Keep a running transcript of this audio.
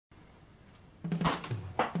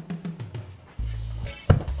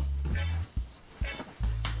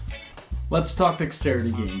Let's talk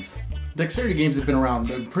dexterity games. Dexterity games have been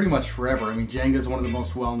around pretty much forever. I mean, Jenga is one of the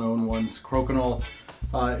most well-known ones. Crokinole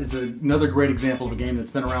is another great example of a game that's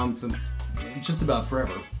been around since just about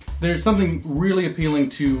forever. There's something really appealing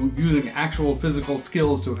to using actual physical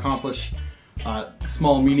skills to accomplish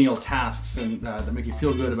small menial tasks and that make you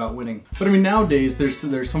feel good about winning. But I mean, nowadays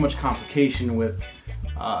there's so much complication with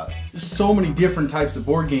so many different types of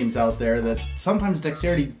board games out there that sometimes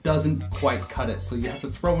dexterity doesn't quite cut it. So you have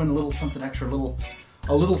to throw in a little something extra,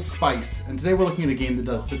 a little spice. And today we're looking at a game that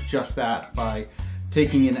does just that by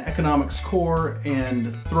taking an economics core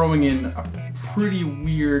and throwing in a pretty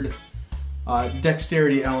weird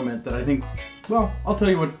dexterity element that I think, well, I'll tell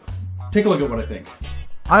you what, take a look at what I think.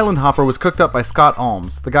 Island Hopper was cooked up by Scott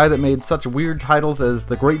Almes, the guy that made such weird titles as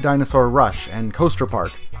The Great Dinosaur Rush and Coaster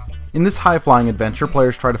Park. In this high-flying adventure,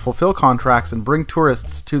 players try to fulfill contracts and bring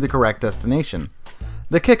tourists to the correct destination.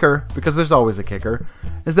 The kicker, because there's always a kicker,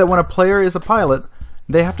 is that when a player is a pilot,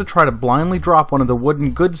 they have to try to blindly drop one of the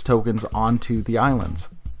wooden goods tokens onto the islands.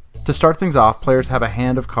 To start things off, players have a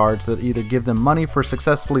hand of cards that either give them money for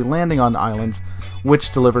successfully landing on islands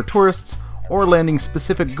which deliver tourists, or landing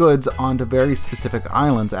specific goods onto very specific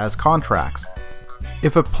islands as contracts.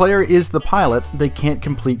 If a player is the pilot, they can't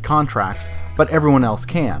complete contracts, but everyone else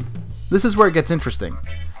can. This is where it gets interesting.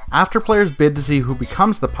 After players bid to see who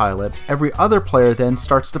becomes the pilot, every other player then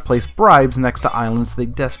starts to place bribes next to islands they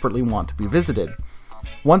desperately want to be visited.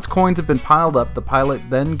 Once coins have been piled up, the pilot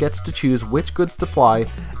then gets to choose which goods to fly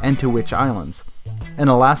and to which islands. In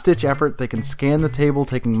a last-ditch effort, they can scan the table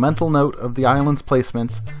taking mental note of the island's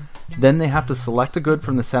placements. Then they have to select a good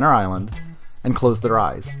from the center island and close their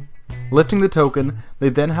eyes. Lifting the token, they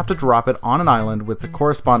then have to drop it on an island with the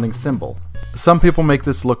corresponding symbol. Some people make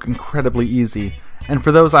this look incredibly easy, and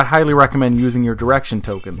for those I highly recommend using your direction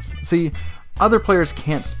tokens. See, other players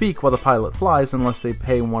can't speak while the pilot flies unless they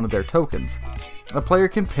pay one of their tokens. A player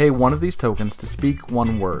can pay one of these tokens to speak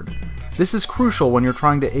one word. This is crucial when you're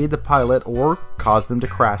trying to aid the pilot or cause them to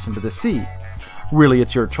crash into the sea. Really,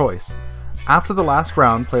 it's your choice. After the last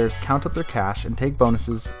round, players count up their cash and take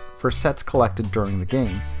bonuses for sets collected during the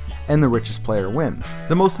game, and the richest player wins.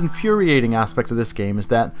 The most infuriating aspect of this game is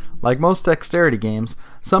that, like most dexterity games,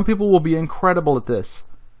 some people will be incredible at this.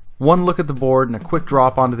 One look at the board and a quick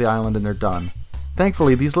drop onto the island and they're done.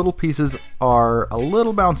 Thankfully, these little pieces are a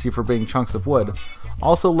little bouncy for being chunks of wood.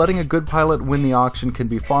 Also, letting a good pilot win the auction can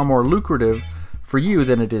be far more lucrative for you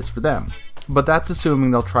than it is for them. But that's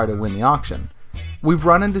assuming they'll try to win the auction. We've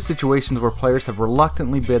run into situations where players have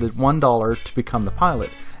reluctantly bid at $1 to become the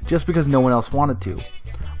pilot, just because no one else wanted to.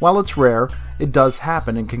 While it's rare, it does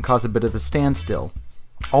happen and can cause a bit of a standstill.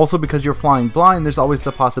 Also, because you're flying blind, there's always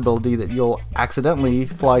the possibility that you'll accidentally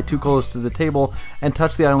fly too close to the table and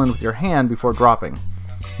touch the island with your hand before dropping.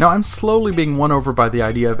 Now, I'm slowly being won over by the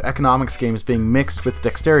idea of economics games being mixed with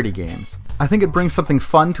dexterity games. I think it brings something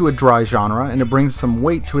fun to a dry genre, and it brings some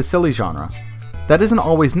weight to a silly genre. That isn't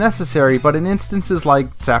always necessary, but in instances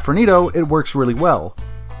like Safranito, it works really well.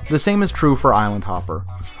 The same is true for Island Hopper.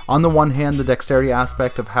 On the one hand, the dexterity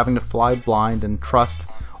aspect of having to fly blind and trust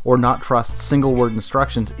or not trust single word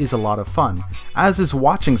instructions is a lot of fun, as is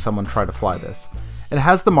watching someone try to fly this. It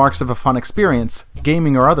has the marks of a fun experience,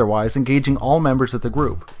 gaming or otherwise, engaging all members of the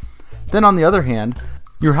group. Then on the other hand,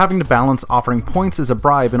 you're having to balance offering points as a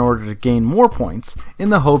bribe in order to gain more points, in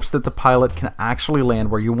the hopes that the pilot can actually land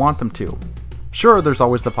where you want them to. Sure, there's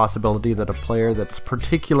always the possibility that a player that's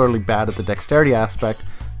particularly bad at the dexterity aspect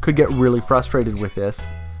could get really frustrated with this,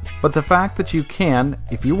 but the fact that you can,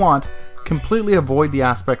 if you want, completely avoid the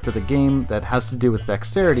aspect of the game that has to do with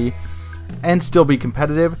dexterity and still be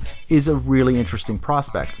competitive is a really interesting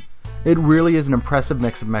prospect. It really is an impressive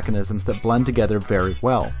mix of mechanisms that blend together very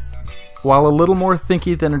well. While a little more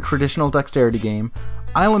thinky than a traditional dexterity game,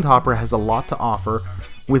 Island Hopper has a lot to offer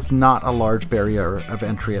with not a large barrier of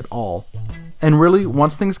entry at all. And really,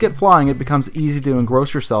 once things get flying, it becomes easy to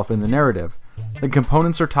engross yourself in the narrative. The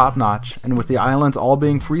components are top-notch, and with the islands all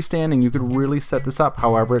being freestanding, you could really set this up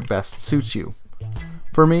however it best suits you.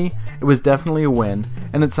 For me, it was definitely a win,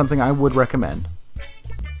 and it's something I would recommend.